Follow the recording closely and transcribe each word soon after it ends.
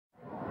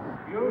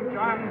You,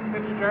 John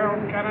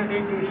Fitzgerald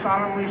Kennedy, do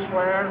solemnly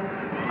swear.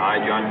 I,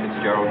 John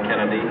Fitzgerald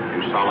Kennedy, do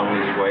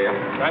solemnly swear.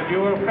 That you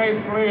will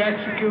faithfully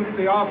execute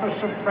the office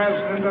of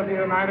President of the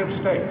United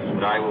States.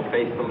 That I will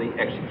faithfully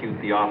execute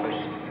the office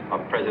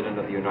of President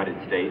of the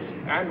United States.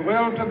 And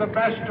will, to the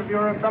best of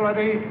your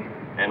ability.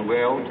 And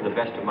will, to the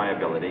best of my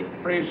ability.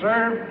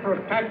 Preserve,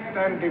 protect,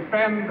 and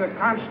defend the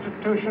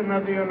Constitution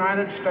of the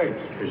United States.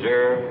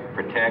 Preserve,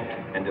 protect,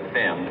 and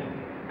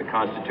defend the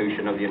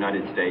Constitution of the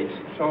United States.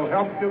 So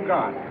help you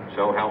God.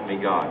 So help me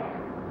God.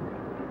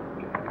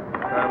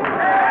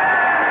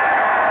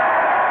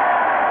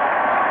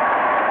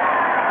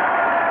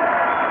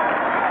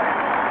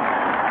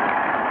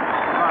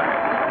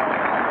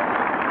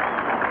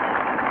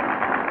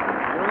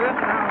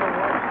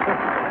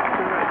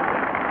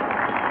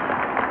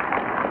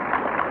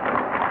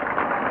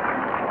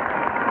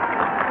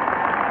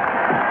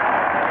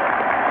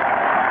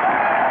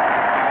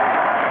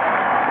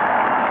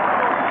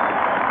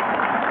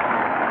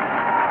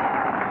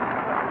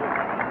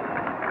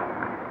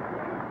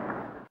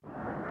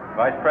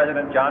 Vice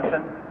President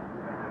Johnson,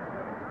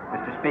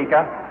 Mr.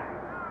 Speaker,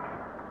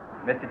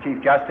 Mr.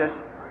 Chief Justice,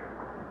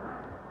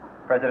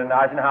 President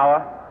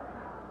Eisenhower,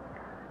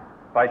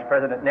 Vice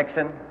President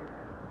Nixon,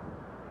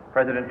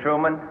 President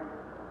Truman,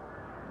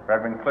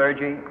 Reverend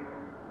clergy,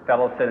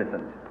 fellow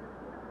citizens.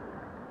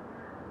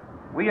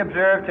 We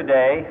observe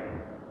today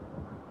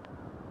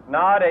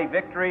not a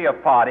victory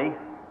of party,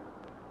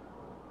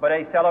 but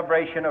a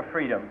celebration of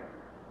freedom,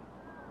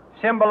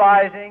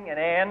 symbolizing an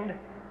end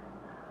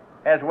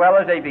as well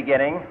as a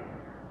beginning,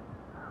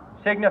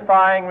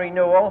 signifying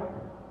renewal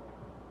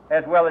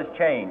as well as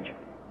change.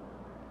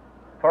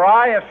 For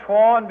I have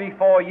sworn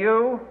before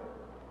you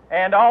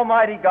and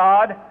Almighty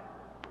God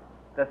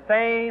the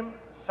same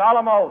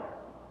solemn oath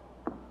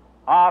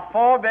our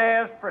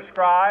forebears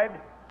prescribed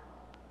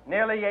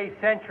nearly a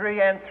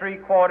century and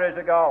 3/4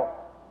 ago.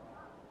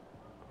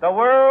 The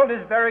world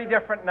is very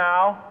different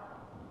now,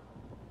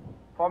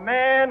 for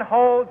man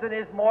holds in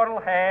his mortal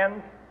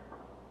hands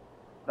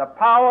the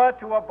power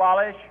to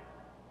abolish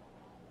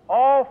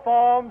all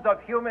forms of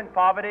human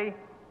poverty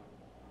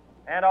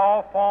and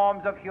all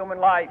forms of human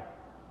life.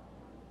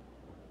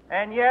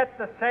 And yet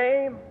the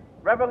same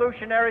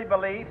revolutionary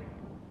beliefs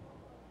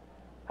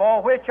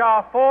for which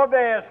our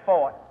forebears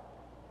fought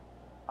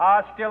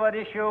are still at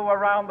issue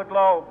around the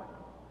globe.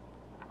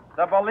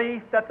 The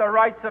belief that the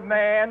rights of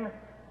man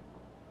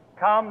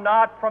come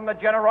not from the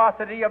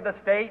generosity of the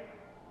state,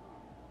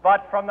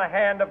 but from the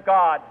hand of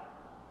God.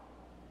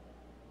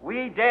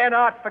 We dare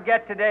not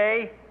forget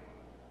today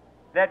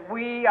that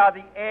we are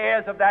the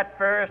heirs of that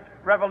first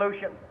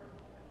revolution.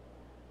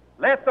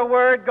 Let the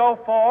word go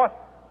forth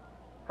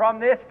from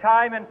this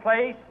time and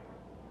place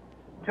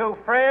to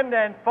friend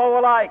and foe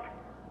alike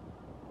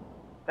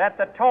that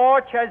the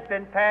torch has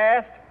been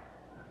passed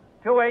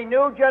to a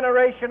new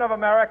generation of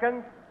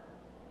Americans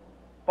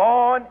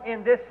born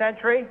in this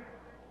century,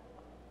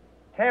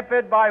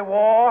 tempered by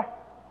war,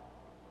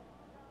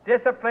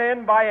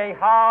 disciplined by a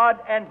hard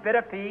and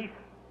bitter peace,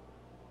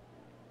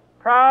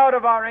 proud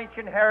of our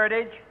ancient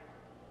heritage,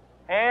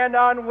 and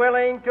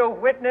unwilling to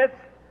witness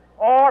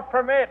or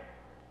permit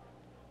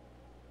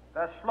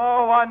the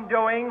slow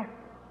undoing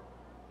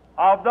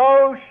of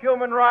those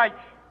human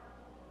rights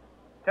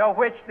to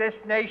which this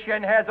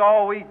nation has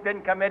always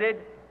been committed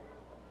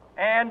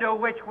and to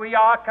which we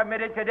are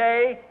committed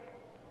today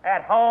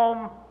at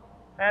home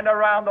and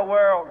around the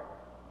world.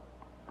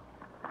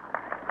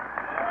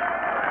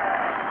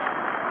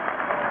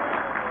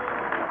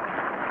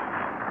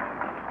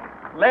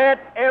 Let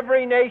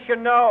every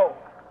nation know,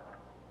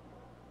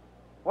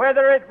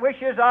 whether it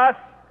wishes us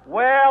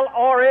well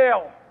or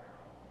ill,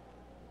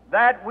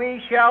 that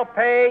we shall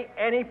pay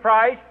any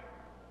price,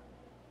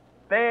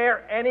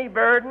 bear any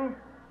burden,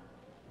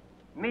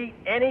 meet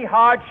any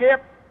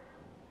hardship,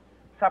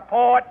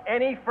 support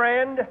any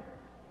friend,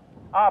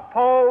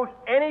 oppose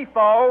any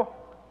foe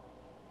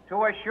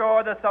to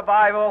assure the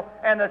survival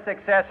and the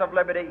success of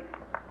liberty.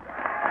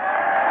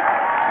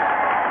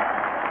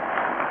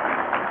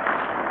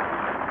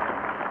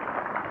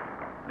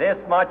 This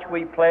much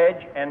we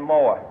pledge and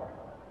more.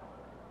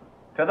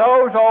 To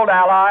those old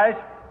allies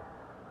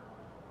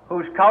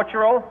whose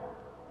cultural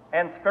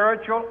and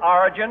spiritual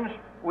origins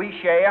we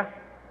share,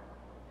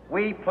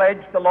 we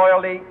pledge the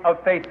loyalty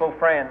of faithful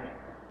friends.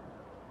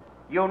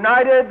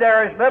 United,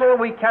 there is little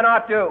we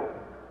cannot do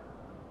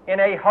in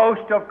a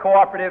host of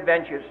cooperative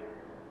ventures.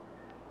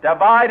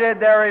 Divided,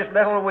 there is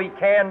little we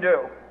can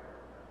do,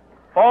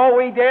 for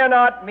we dare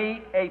not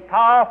meet a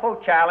powerful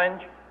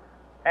challenge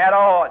at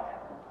odds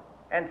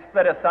and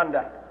split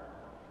asunder.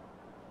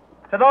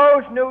 To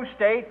those new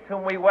states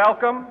whom we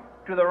welcome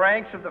to the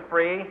ranks of the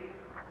free,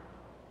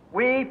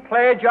 we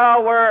pledge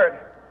our word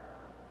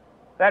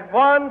that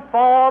one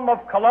form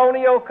of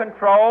colonial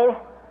control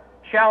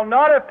shall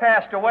not have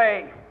passed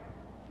away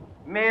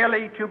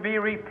merely to be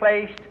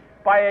replaced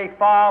by a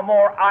far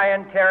more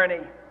iron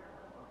tyranny.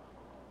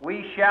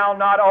 We shall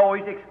not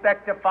always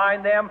expect to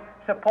find them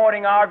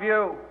supporting our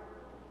view,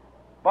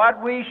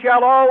 but we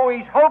shall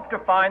always hope to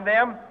find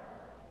them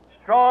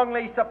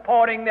strongly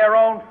supporting their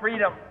own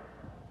freedom,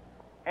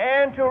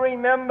 and to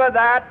remember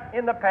that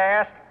in the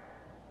past,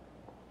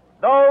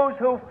 those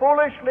who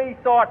foolishly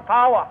sought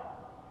power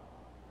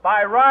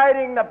by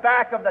riding the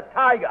back of the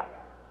tiger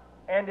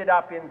ended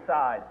up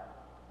inside.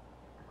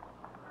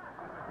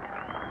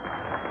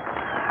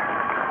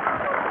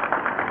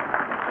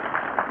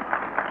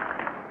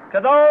 To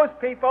those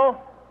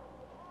people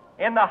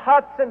in the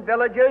huts and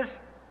villages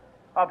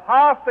of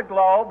half the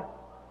globe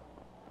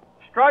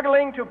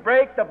struggling to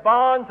break the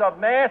bonds of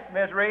mass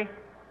misery,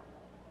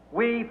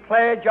 we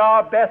pledge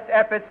our best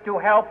efforts to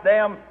help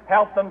them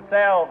help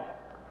themselves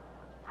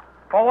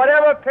for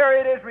whatever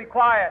period is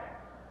required,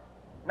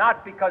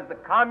 not because the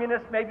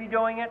communists may be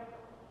doing it,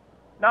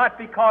 not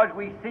because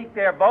we seek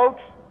their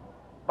votes,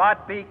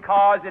 but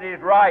because it is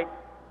right.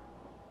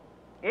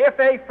 If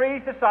a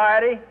free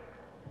society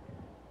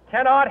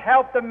cannot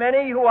help the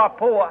many who are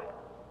poor,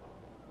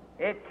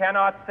 it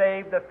cannot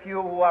save the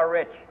few who are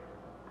rich.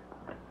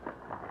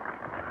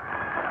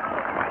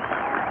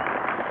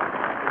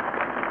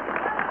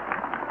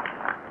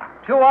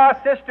 To our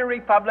sister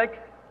republics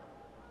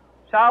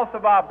south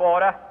of our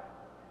border,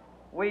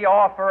 we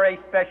offer a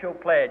special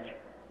pledge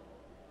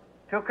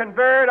to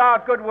convert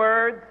our good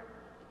words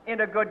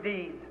into good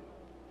deeds,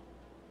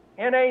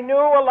 in a new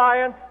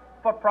alliance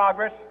for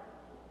progress,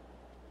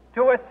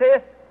 to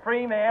assist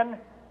free men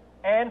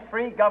and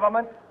free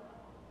governments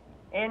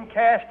in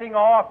casting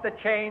off the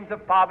chains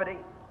of poverty.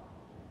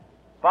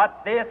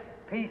 But this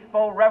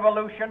peaceful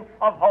revolution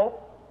of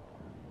hope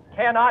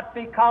cannot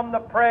become the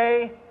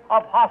prey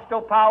of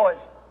hostile powers.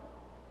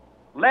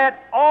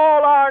 Let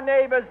all our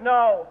neighbors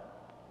know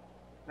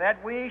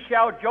that we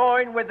shall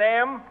join with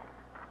them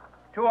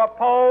to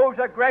oppose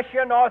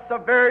aggression or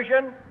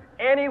subversion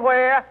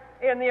anywhere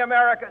in the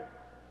Americas.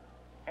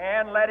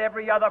 And let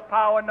every other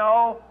power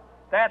know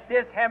that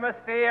this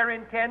hemisphere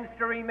intends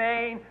to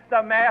remain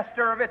the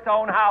master of its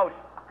own house.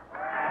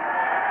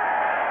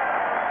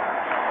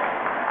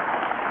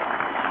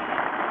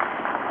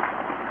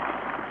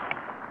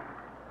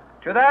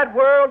 To that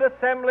World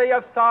Assembly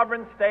of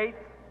Sovereign States,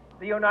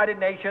 the United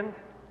Nations,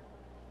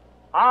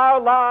 our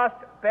last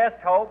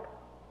best hope,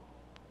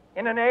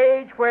 in an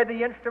age where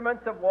the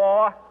instruments of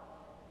war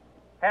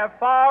have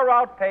far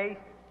outpaced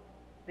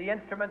the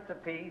instruments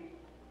of peace,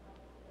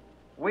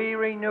 we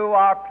renew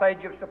our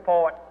pledge of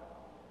support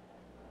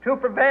to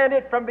prevent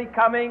it from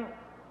becoming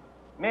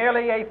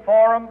merely a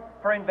forum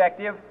for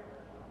invective,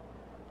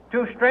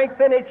 to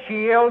strengthen its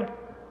shield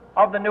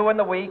of the new and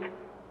the weak,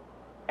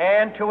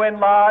 and to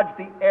enlarge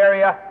the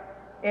area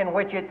in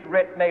which its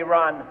writ may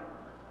run.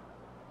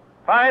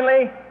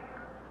 Finally,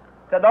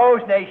 to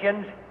those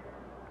nations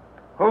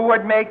who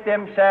would make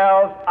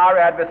themselves our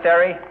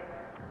adversary,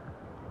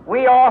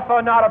 we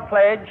offer not a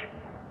pledge,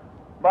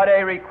 but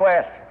a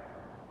request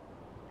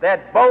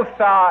that both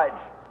sides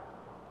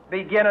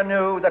begin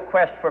anew the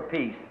quest for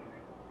peace.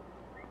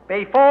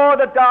 Before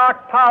the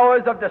dark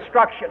powers of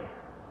destruction,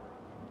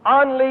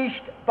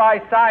 unleashed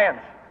by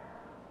science,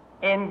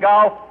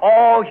 engulf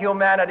all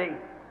humanity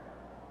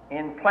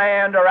in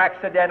planned or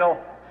accidental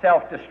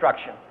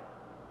self-destruction,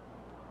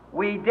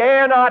 we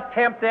dare not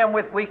tempt them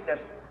with weakness,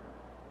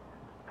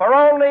 for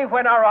only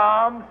when our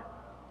arms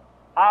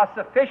are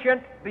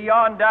sufficient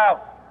beyond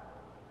doubt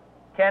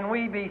can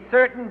we be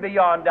certain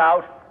beyond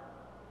doubt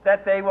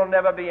that they will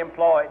never be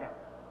employed.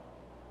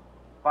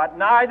 But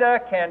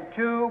neither can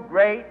two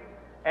great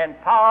and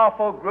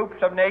powerful groups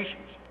of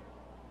nations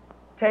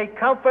take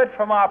comfort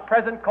from our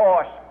present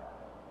course,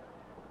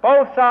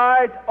 both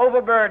sides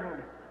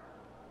overburdened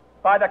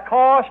by the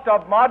cost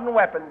of modern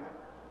weapons,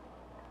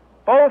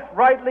 both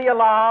rightly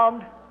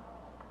alarmed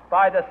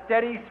by the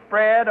steady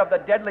spread of the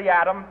deadly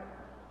atom,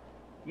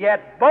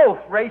 yet both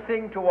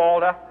racing to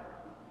alter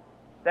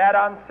that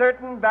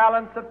uncertain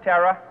balance of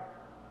terror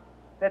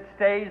that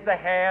stays the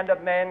hand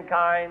of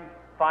mankind's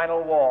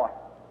final war.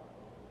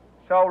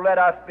 So let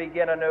us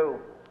begin anew,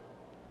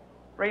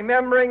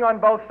 remembering on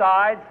both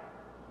sides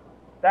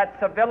that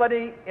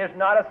civility is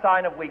not a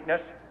sign of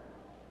weakness,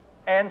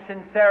 and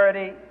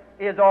sincerity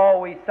is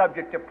always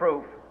subject to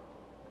proof.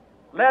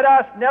 Let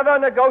us never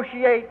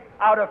negotiate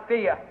out of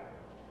fear,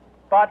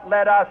 but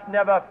let us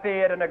never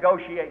fear to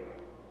negotiate.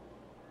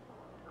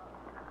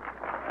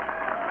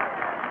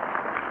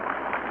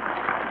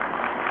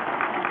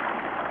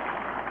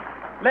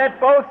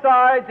 Let both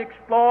sides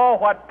explore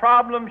what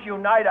problems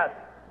unite us,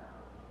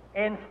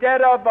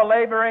 instead of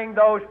belaboring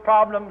those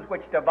problems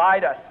which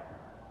divide us.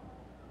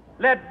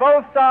 Let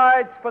both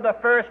sides, for the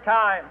first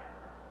time,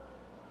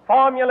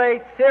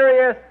 formulate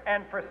serious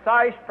and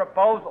precise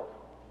proposals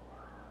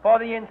for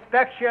the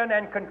inspection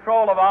and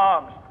control of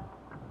arms,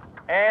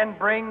 and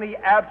bring the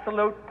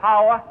absolute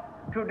power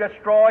to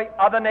destroy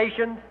other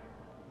nations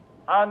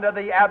under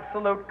the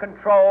absolute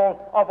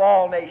control of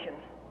all nations.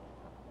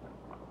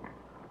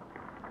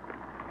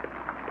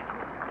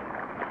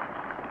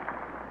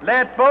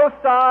 Let both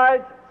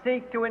sides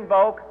seek to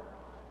invoke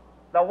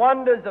the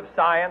wonders of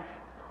science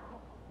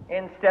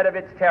instead of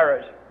its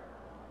terrors.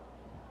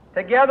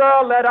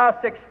 Together, let us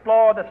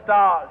explore the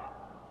stars,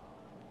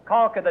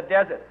 conquer the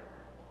deserts,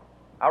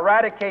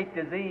 eradicate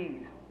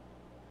disease,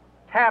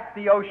 tap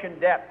the ocean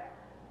depth,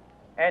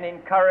 and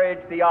encourage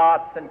the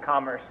arts and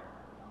commerce.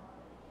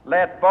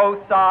 Let both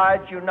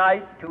sides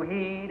unite to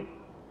heed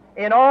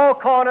in all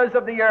corners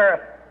of the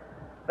earth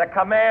the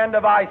command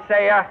of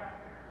Isaiah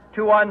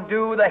to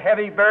undo the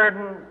heavy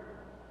burden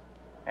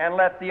and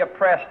let the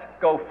oppressed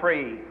go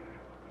free.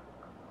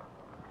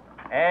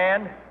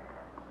 And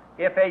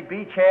if a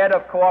beachhead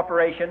of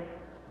cooperation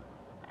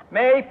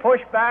may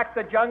push back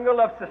the jungle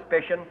of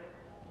suspicion,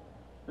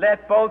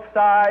 let both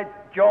sides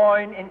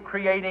join in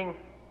creating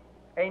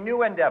a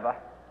new endeavor,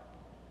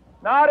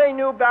 not a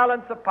new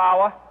balance of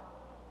power,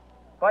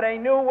 but a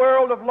new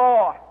world of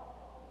law,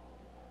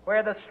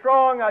 where the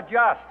strong are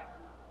just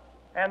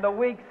and the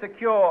weak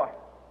secure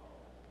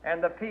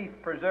and the peace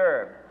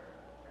preserved.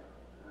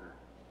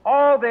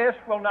 All this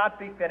will not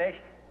be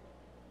finished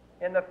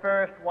in the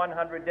first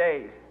 100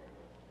 days,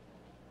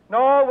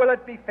 nor will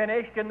it be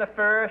finished in the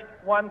first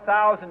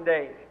 1,000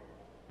 days,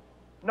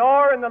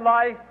 nor in the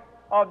life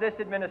of this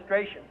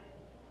administration,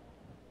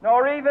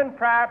 nor even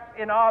perhaps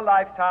in our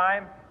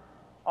lifetime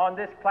on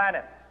this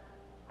planet.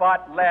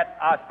 But let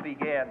us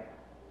begin.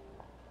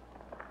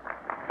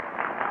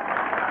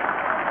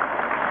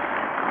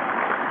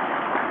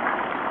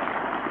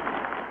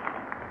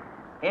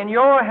 In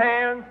your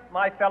hands,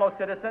 my fellow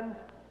citizens,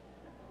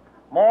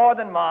 more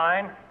than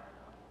mine,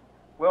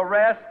 will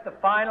rest the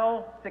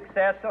final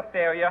success or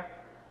failure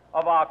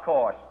of our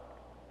course.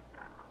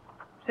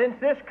 Since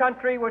this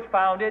country was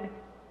founded,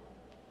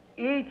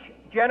 each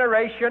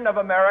generation of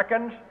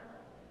Americans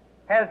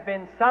has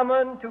been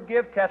summoned to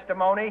give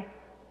testimony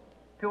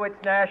to its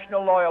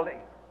national loyalty.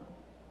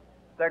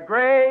 The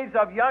graves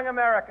of young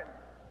Americans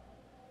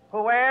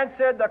who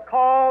answered the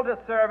call to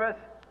service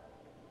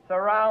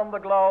surround the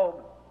globe.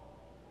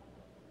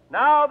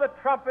 Now the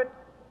trumpet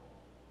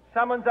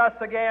summons us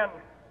again,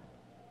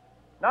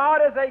 not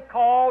as a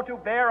call to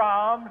bear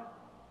arms,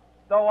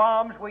 though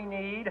arms we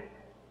need,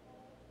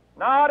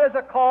 not as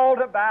a call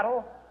to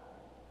battle,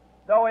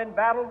 though in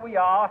battle we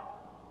are,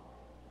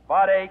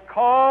 but a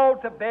call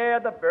to bear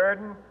the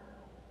burden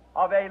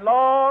of a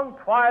long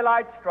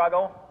twilight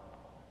struggle,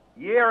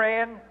 year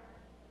in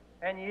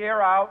and year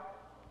out,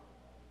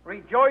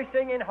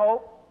 rejoicing in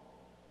hope,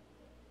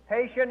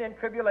 patient in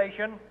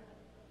tribulation,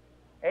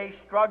 a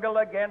struggle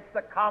against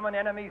the common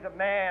enemies of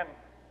man,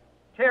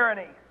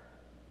 tyranny,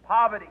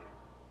 poverty,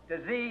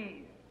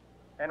 disease,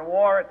 and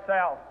war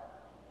itself.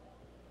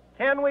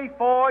 Can we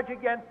forge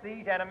against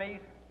these enemies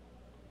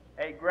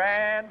a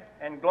grand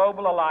and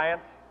global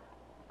alliance,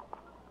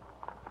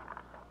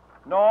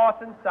 north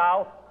and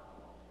south,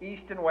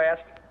 east and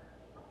west,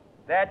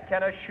 that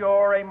can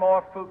assure a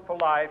more fruitful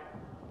life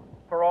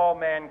for all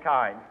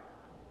mankind?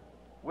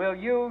 Will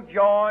you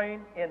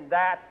join in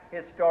that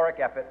historic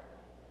effort?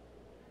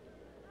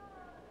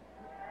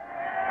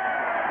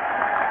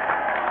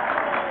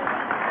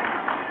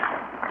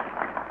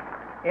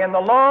 In the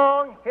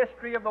long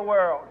history of the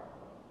world,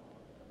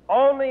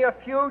 only a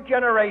few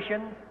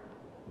generations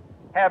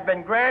have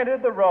been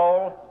granted the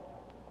role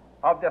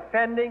of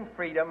defending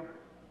freedom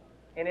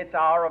in its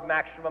hour of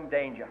maximum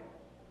danger.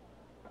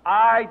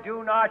 I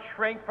do not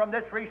shrink from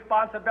this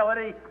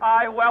responsibility.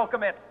 I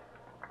welcome it.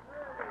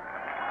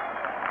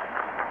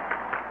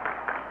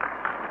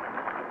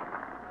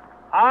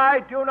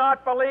 I do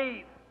not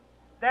believe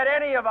that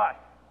any of us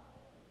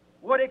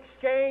would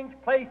exchange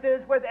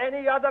places with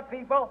any other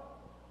people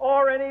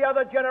or any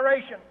other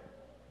generation.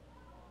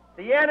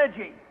 The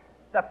energy,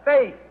 the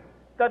faith,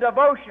 the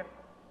devotion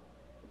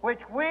which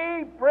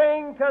we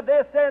bring to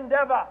this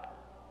endeavor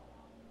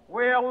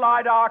will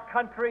light our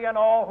country and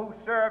all who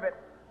serve it.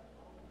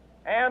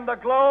 And the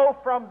glow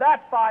from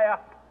that fire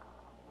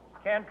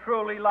can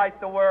truly light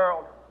the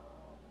world.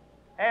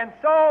 And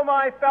so,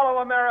 my fellow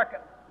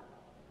Americans,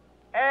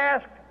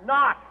 ask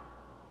not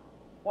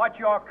what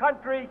your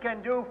country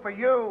can do for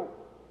you,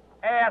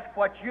 ask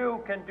what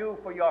you can do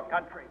for your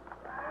country.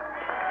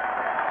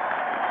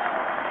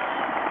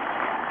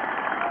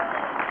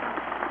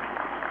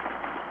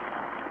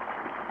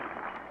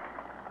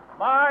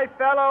 My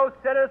fellow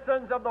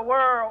citizens of the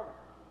world,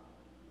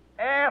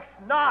 ask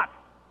not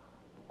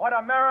what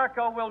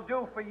America will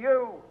do for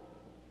you,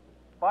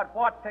 but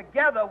what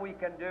together we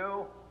can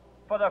do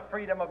for the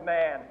freedom of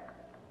man.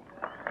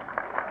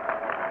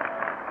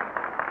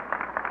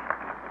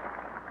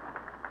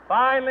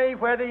 Finally,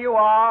 whether you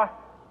are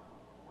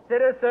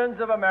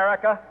citizens of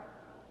America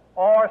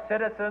or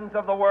citizens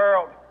of the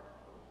world,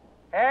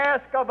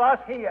 ask of us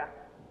here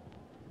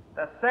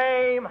the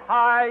same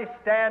high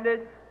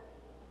standards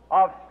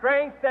of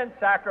strength and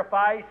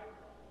sacrifice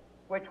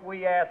which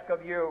we ask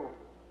of you.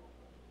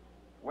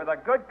 With a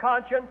good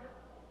conscience,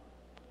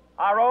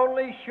 our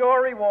only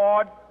sure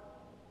reward,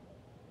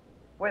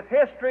 with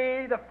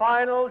history the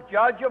final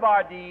judge of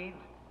our deeds,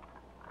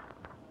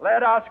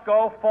 let us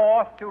go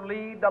forth to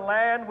lead the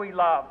land we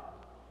love,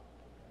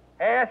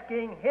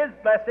 asking His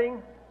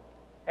blessing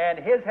and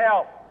His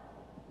help,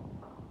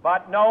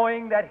 but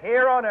knowing that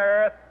here on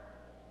earth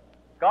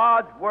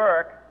God's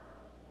work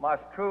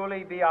must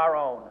truly be our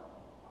own.